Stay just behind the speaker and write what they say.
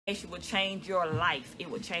It will change your life. It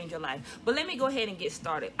will change your life. But let me go ahead and get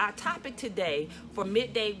started. Our topic today for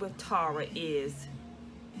Midday with Tara is,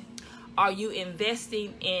 are you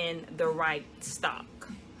investing in the right stock?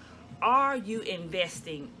 Are you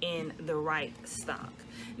investing in the right stock?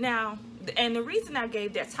 Now, and the reason I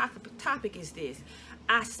gave that topic is this.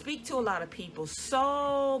 I speak to a lot of people,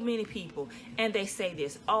 so many people, and they say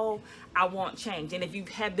this: oh, I want change. And if you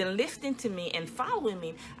have been listening to me and following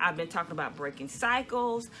me, I've been talking about breaking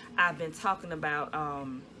cycles. I've been talking about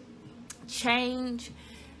change.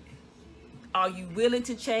 Are you willing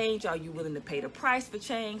to change? Are you willing to pay the price for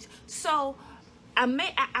change? So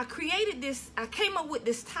I created this, I came up with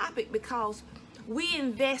this topic because we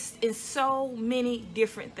invest in so many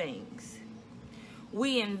different things.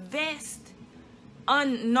 We invest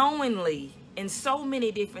unknowingly in so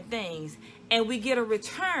many different things, and we get a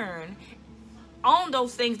return on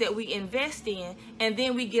those things that we invest in, and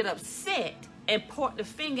then we get upset and point the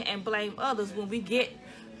finger and blame others when we get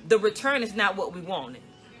the return is not what we wanted.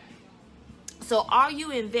 So are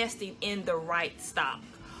you investing in the right stock?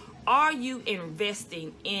 Are you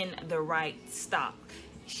investing in the right stock?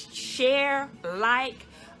 Share, like,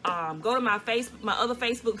 go to my other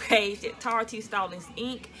Facebook page at Tara T. Stallings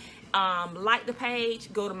Inc. Like the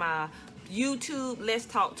page. Go to my YouTube, Let's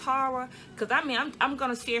Talk Tara, because I'm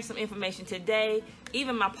gonna share some information today.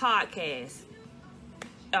 Even my podcast.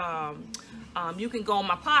 You can go on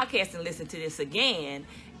my podcast and listen to this again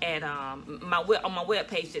at on my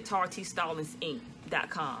webpage at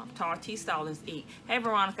TaraTStallingsInc.com. Tara T. Stallings Inc. Hey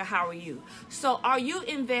Veronica, how are you? So are you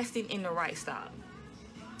investing in the right stock?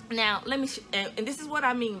 Now let me and this is what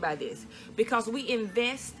I mean by this, because we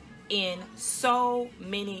invest in so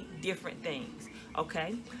many different things.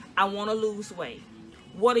 Okay, I want to lose weight.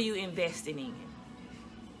 What are you investing in?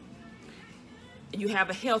 You have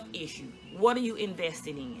a health issue. What are you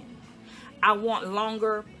investing in? I want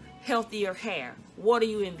longer, healthier hair. What are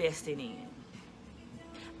you investing in?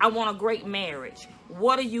 I want a great marriage.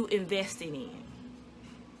 What are you investing in?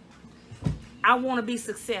 I want to be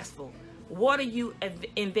successful. What are you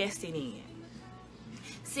investing in?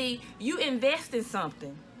 See, you invest in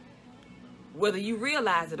something, whether you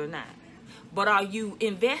realize it or not. But are you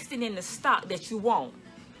investing in the stock that you want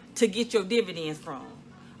to get your dividends from?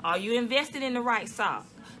 Are you investing in the right stock?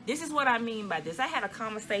 This is what I mean by this. I had a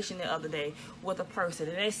conversation the other day with a person,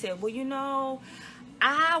 and they said, well, you know,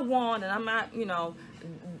 I want, and I'm not, you know,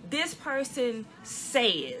 this person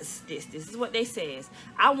says this is what they says.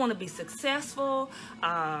 I want to be successful.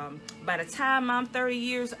 By the time I'm 30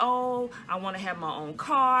 years old, I want to have my own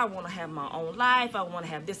car. I want to have my own life. I want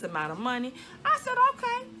to have this amount of money. I said,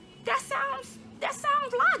 okay, that sounds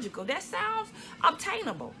logical. That sounds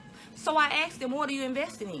obtainable. So I asked them, what are you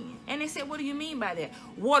investing in? And they said, what do you mean by that?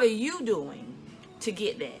 What are you doing to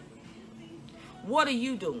get that? What are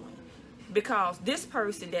you doing? Because this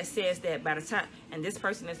person that says that by the time, and this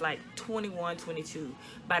person is like 21, 22,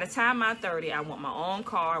 by the time I'm 30, I want my own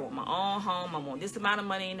car, I want my own home, I want this amount of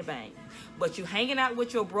money in the bank. But you hanging out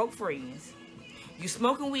with your broke friends, you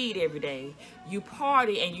smoking weed every day, you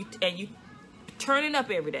party, and you turning up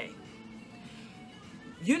every day.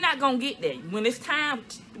 You're not gonna get there when it's time.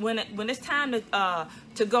 When it's time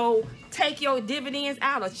to go take your dividends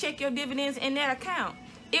out or check your dividends in that account,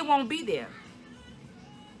 it won't be there.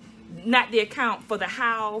 Not the account for the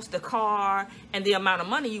house, the car, and the amount of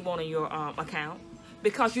money you want in your account,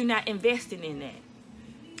 because you're not investing in that.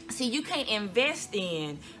 See, you can't invest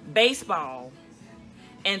in baseball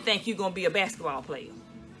and think you're gonna be a basketball player.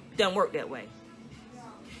 Doesn't work that way.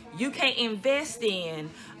 You can't invest in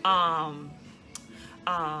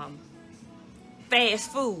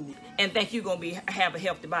fast food and think you're gonna have a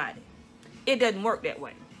healthy body. It doesn't work that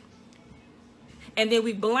way. And then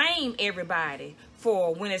we blame everybody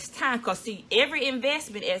for when it's time, because see, every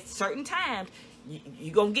investment at certain times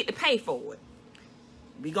you're gonna get to pay for it.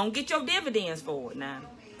 We're gonna get your dividends for it now,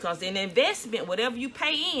 because in investment, whatever you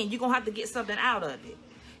pay in, you're gonna have to get something out of it.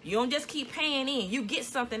 You don't just keep paying in, you get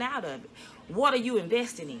something out of it. What are you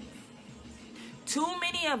investing in? Too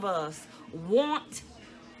many of us want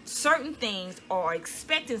certain things or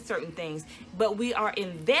expecting certain things, but we are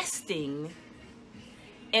investing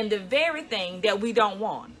in the very thing that we don't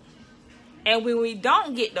want. And when we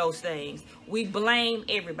don't get those things, we blame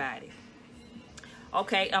everybody.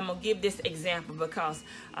 Okay, I'm going to give this example because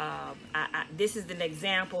this is an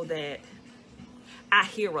example that I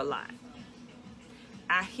hear a lot.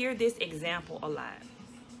 I hear this example a lot,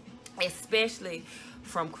 especially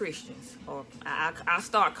from Christians. Or I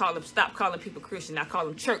stop calling people Christian. I call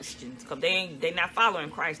them churchtians, because they're not following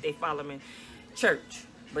Christ. They following church.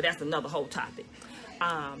 But that's another whole topic.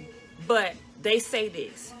 But they say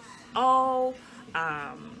this: oh,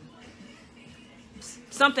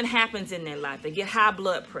 something happens in their life. They get high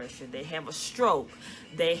blood pressure. They have a stroke.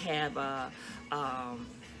 They have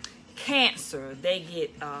cancer. They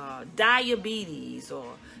get diabetes,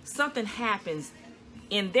 or something happens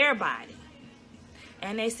in their body.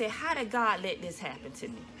 And they say, how did God let this happen to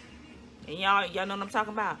me? And y'all know what I'm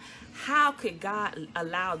talking about. How could God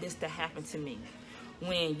allow this to happen to me?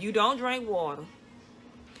 When you don't drink water,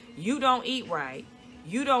 you don't eat right,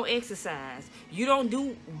 you don't exercise, you don't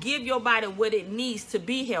give your body what it needs to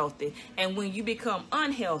be healthy, and when you become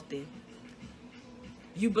unhealthy,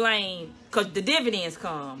 you blame, because the dividends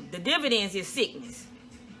come. The dividends is sickness.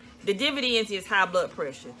 The dividends is high blood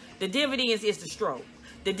pressure. The dividends is the stroke.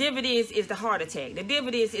 The dividends is the heart attack. The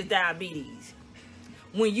dividends is diabetes.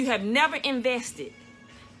 When you have never invested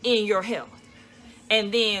in your health,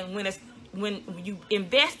 and then when you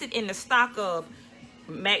invested in the stock of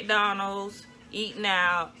McDonald's, eating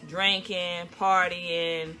out, drinking,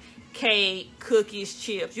 partying, cake, cookies,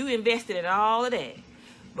 chips, you invested in all of that.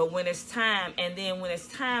 But when it's time, and then when it's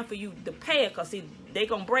time for you to pay it, because see, they're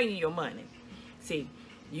going to bring you your money. See,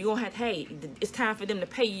 you're going to have to, hey, it's time for them to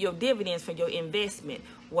pay you your dividends for your investment.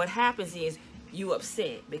 What happens is you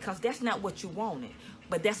upset because that's not what you wanted,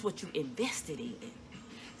 but that's what you invested in.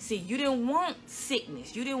 See, you didn't want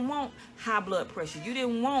sickness. You didn't want high blood pressure. You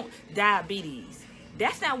didn't want diabetes.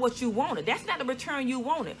 That's not what you wanted. That's not the return you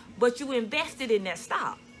wanted, but you invested in that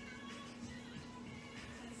stock.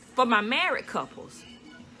 For my married couples,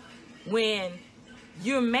 when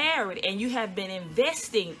you're married and you have been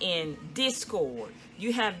investing in discord,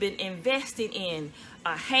 you have been investing in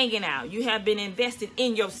hanging out, you have been investing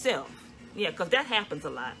in yourself. Yeah, because that happens a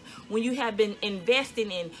lot. When you have been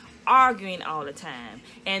investing in arguing all the time,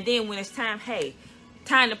 and then when it's time, hey,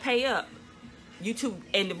 time to pay up, you two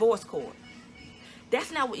in divorce court.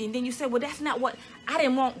 That's not what, and then you say, well, that's not what, I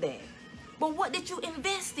didn't want that. But what did you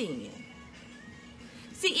invest in?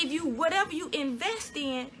 See, if you, whatever you invest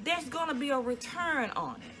in, there's going to be a return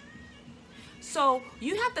on it. So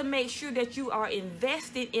you have to make sure that you are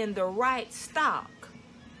invested in the right stock.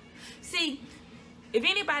 See, if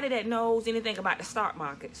anybody that knows anything about the stock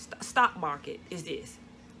market is this.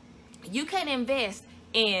 You can't invest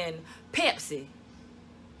in Pepsi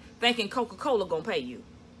thinking Coca-Cola going to pay you.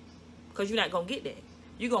 Because you're not going to get that.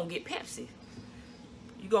 You're going to get Pepsi.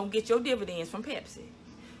 You're going to get your dividends from Pepsi.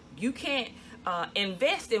 You can't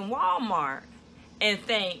invest in Walmart and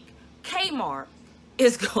think Kmart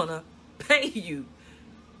is going to pay you.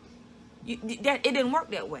 It didn't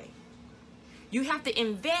work that way. You have to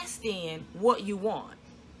invest in what you want.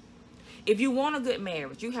 If you want a good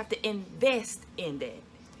marriage, you have to invest in that.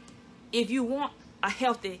 If you want a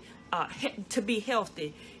healthy, to be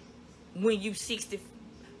healthy when you 60,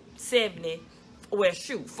 70, well,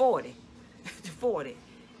 shoot, 40 to 40.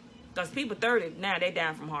 Because people 30 now, they're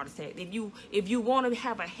dying from heart attack. If you want to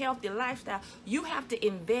have a healthy lifestyle, you have to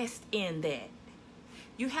invest in that.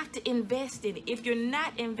 You have to invest in it. If you're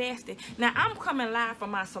not investing, now I'm coming live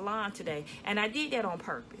from my salon today, and I did that on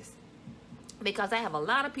purpose. Because I have a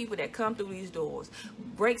lot of people that come through these doors.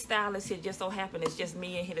 Great stylists here, just so happen it's just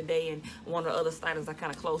me in here today, and one of the other stylists, I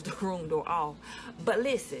kind of closed the room door off. But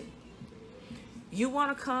listen, you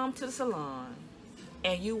want to come to the salon,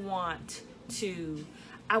 and you want to,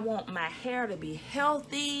 I want my hair to be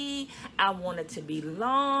healthy. I want it to be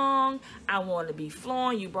long. I want it to be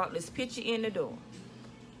flowing. You brought this picture in the door.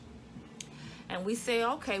 And we say,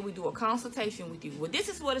 okay, we do a consultation with you. Well, this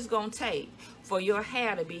is what it's going to take for your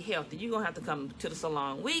hair to be healthy. You're going to have to come to the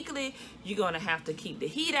salon weekly. You're going to have to keep the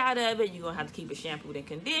heat out of it. You're going to have to keep it shampooed and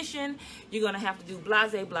conditioned. You're going to have to do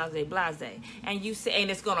blase, blase, blase. And you say, and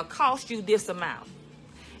it's going to cost you this amount.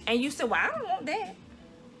 And you say, well, I don't want that.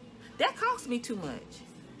 That costs me too much.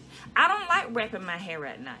 I don't like wrapping my hair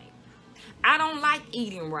at night. I don't like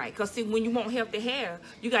eating right. Because see, when you want healthy hair,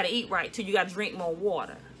 you got to eat right too. You got to drink more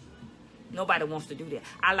water. Nobody wants to do that.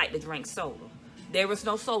 I like to drink soda. There is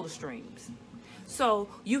no soda streams. So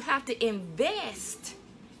you have to invest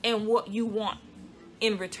in what you want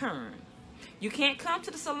in return. You can't come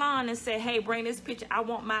to the salon and say, hey, bring this picture. I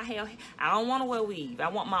want my hair. I don't want to wear weave. I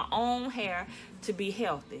want my own hair to be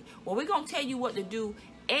healthy. Well, we're going to tell you what to do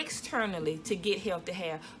externally to get healthy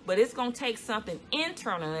hair. But it's going to take something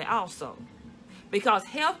internally also. Because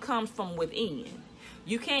health comes from within.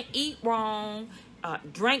 You can't eat wrong.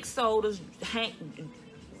 Drink sodas,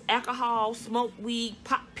 alcohol, smoke weed,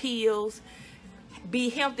 pop pills, be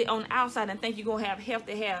healthy on the outside and think you're going to have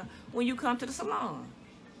healthy hair when you come to the salon.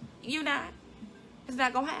 You're not. It's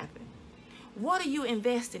not going to happen. What are you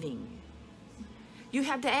investing in? You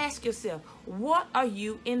have to ask yourself, what are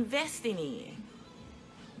you investing in?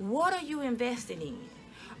 What are you investing in?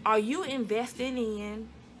 Are you investing in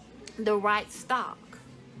the right stock?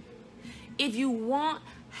 If you want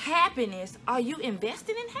happiness, are you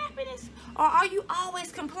investing in happiness? Or are you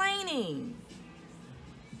always complaining?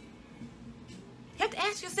 You have to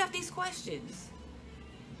ask yourself these questions.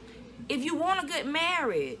 If you want a good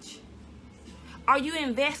marriage, are you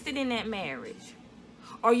invested in that marriage?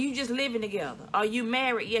 Are you just living together? Are you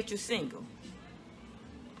married yet you're single?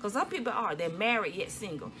 Because some people are. They're married yet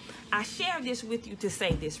single. I share this with you to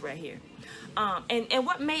say this right here. And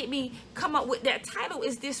what made me come up with that title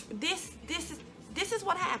is this is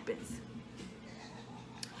what happens.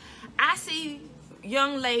 I see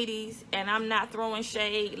young ladies, and I'm not throwing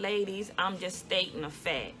shade, ladies. I'm just stating a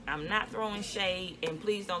fact. I'm not throwing shade, and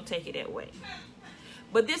please don't take it that way.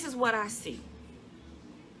 But this is what I see.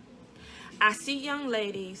 I see young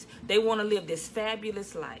ladies, they want to live this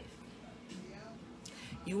fabulous life.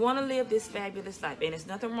 You want to live this fabulous life, and there's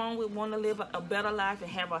nothing wrong with wanting to live a better life and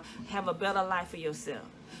have a better life for yourself.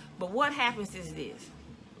 But what happens is this.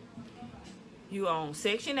 You on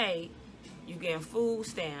Section 8, you getting food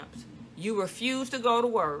stamps, you refuse to go to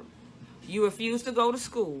work, you refuse to go to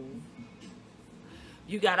school,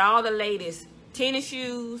 you got all the latest tennis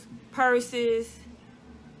shoes, purses,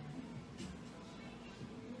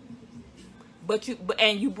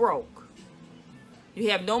 and you broke.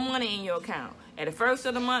 You have no money in your account. At the first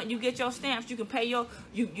of the month, you get your stamps. You can pay your,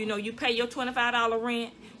 you pay your $25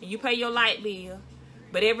 rent, and you pay your light bill.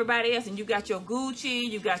 But everybody else, and you got your Gucci,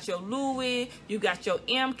 you got your Louis, you got your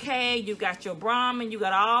MK, you got your Brahmin, you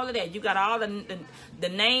got all of that. You got all the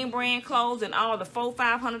name brand clothes and all the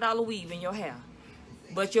 $400-500 weave in your hair.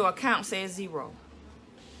 But your account says zero.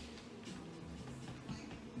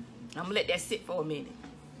 I'm going to let that sit for a minute.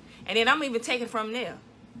 And then I'm even taking from there.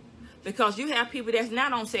 Because you have people that's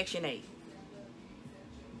not on Section 8.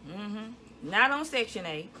 Not on Section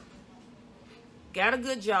 8. Got a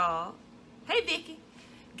good job. Hey, Vicky.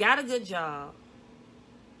 Got a good job.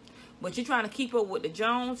 But you're trying to keep up with the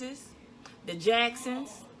Joneses, the Jacksons,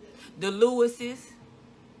 the Lewises,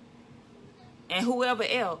 and whoever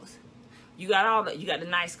else. You got the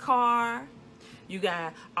nice car. You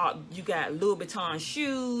got Louis Vuitton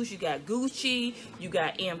shoes. You got Gucci. You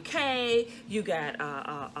got MK. You got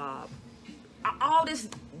all this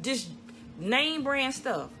name brand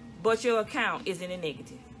stuff, but your account is in the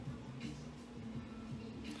negative.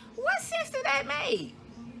 What sense did that make?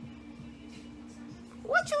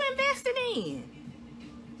 What you invested in?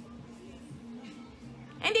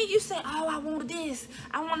 And then you say, oh, I want this.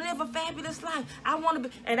 I want to live a fabulous life. I want to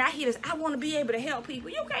be, and I hear this, I want to be able to help people.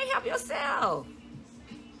 You can't help yourself.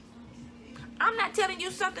 I'm not telling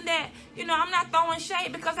you something that, I'm not throwing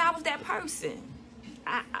shade because I was that person.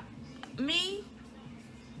 Me.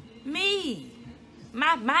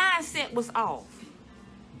 My mindset was off.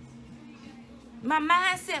 My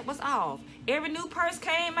mindset was off. Every new purse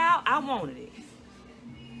came out, I wanted it.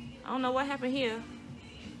 I don't know what happened here.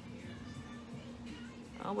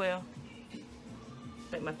 Oh, well. I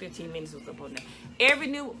think my 15 minutes was up on that. Every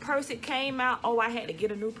new purse that came out, I had to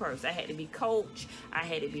get a new purse. I had to be Coach. I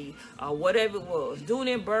had to be whatever it was.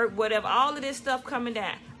 Dunenberg, whatever. All of this stuff coming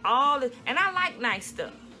down. And I like nice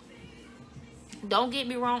stuff. Don't get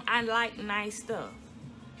me wrong. I like nice stuff.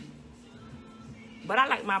 But I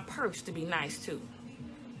like my purse to be nice too.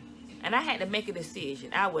 And I had to make a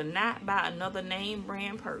decision. I would not buy another name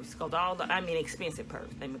brand purse. Expensive purse.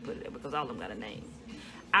 Let me put it there because all of them got a name.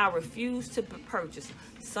 I refuse to purchase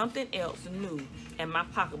something else new, and my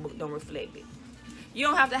pocketbook don't reflect it. You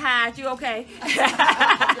don't have to hide. You okay?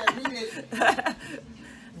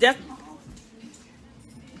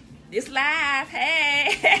 This live,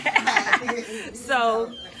 hey.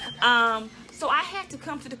 So I had to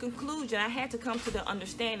come to the conclusion. I had to come to the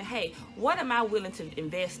understanding. Hey, what am I willing to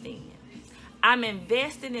invest in? I'm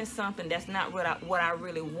investing in something that's not what I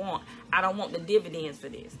really want. I don't want the dividends for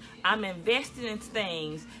this. I'm investing in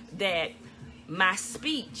things that my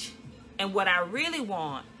speech and what I really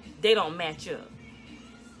want, they don't match up.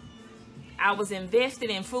 I was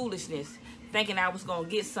invested in foolishness, thinking I was going to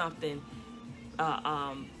get something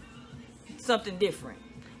different.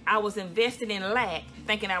 I was invested in lack,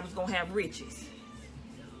 thinking I was going to have riches.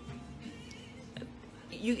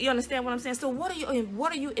 You understand what I'm saying? So what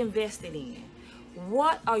are you invested in?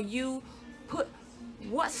 What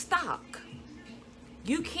stock?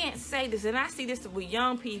 You can't say this, and I see this with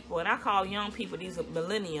young people, and I call young people, these are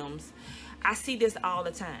millenniums. I see this all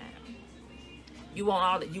the time. You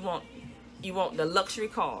want the luxury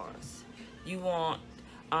cars. You want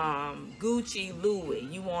Gucci, Louis.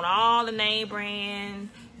 You want all the name brand.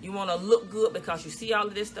 You want to look good because you see all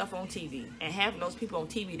of this stuff on TV. And half of those people on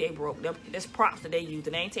TV, they broke. There's props that they use,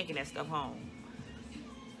 and they ain't taking that stuff home.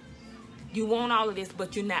 You want all of this,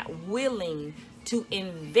 but you're not willing to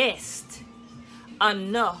invest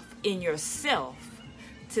enough in yourself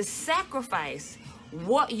to sacrifice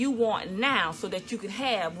what you want now so that you can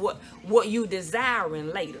have what you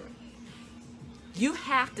desiring later. You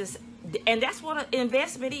have to, and that's what an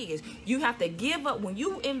investment is. You have to give up. When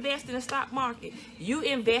you invest in the stock market, you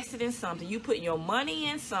invested in something. You put your money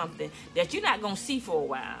in something that you're not going to see for a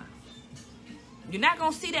while. You're not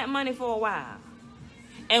going to see that money for a while.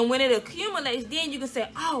 And when it accumulates, then you can say,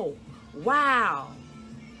 oh, wow,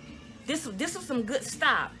 this was some good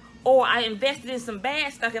stock. Or I invested in some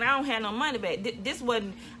bad stock and I don't have no money back.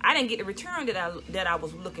 I didn't get the return that I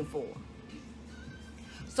was looking for.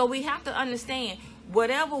 So we have to understand,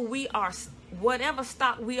 whatever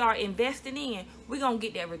stock we are investing in, we're going to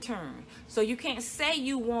get that return. So you can't say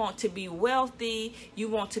you want to be wealthy, you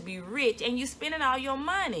want to be rich, and you're spending all your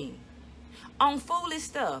money on foolish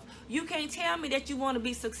stuff. You can't tell me that you want to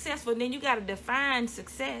be successful, then you got to define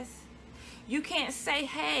success. You can't say,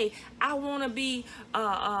 hey, I want to be,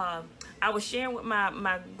 I was sharing with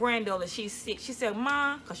my granddaughter, she's sick. She said,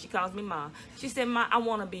 Ma, because she calls me Ma. She said, Ma, I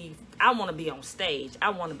want to be on stage. I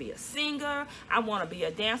want to be a singer. I want to be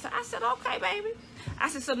a dancer. I said, okay, baby. I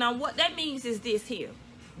said, so now what that means is this here.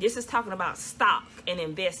 This is talking about stock and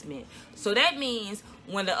investment. So that means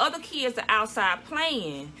when the other kids are outside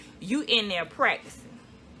playing, you in there practicing.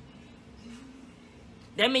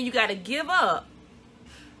 That means you got to give up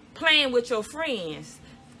playing with your friends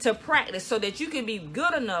to practice so that you can be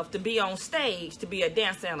good enough to be on stage, to be a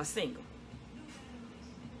dancer and a singer.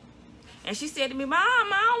 And she said to me, Mom,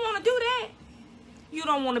 I don't want to do that. You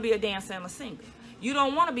don't want to be a dancer and a singer. You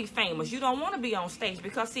don't want to be famous. You don't want to be on stage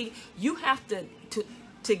because, see, you have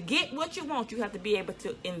to get what you want, you have to be able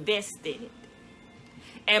to invest in it.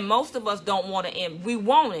 And most of us don't want to, we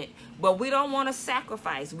want it, but we don't want to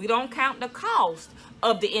sacrifice. We don't count the cost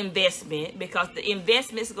of the investment because the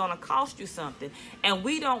investment is going to cost you something. And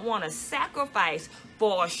we don't want to sacrifice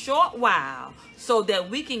for a short while so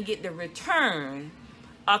that we can get the return,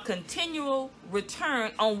 a continual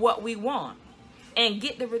return on what we want and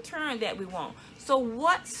get the return that we want. So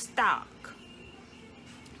what stock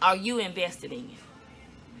are you invested in?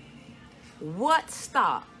 What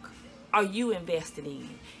stock are you invested in?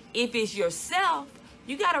 If it's yourself,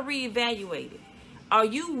 you got to reevaluate it. Are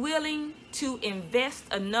you willing to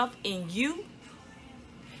invest enough in you?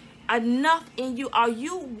 Enough in you? Are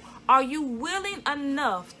you willing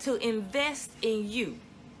enough to invest in you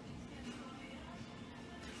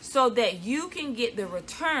so that you can get the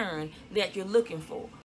return that you're looking for?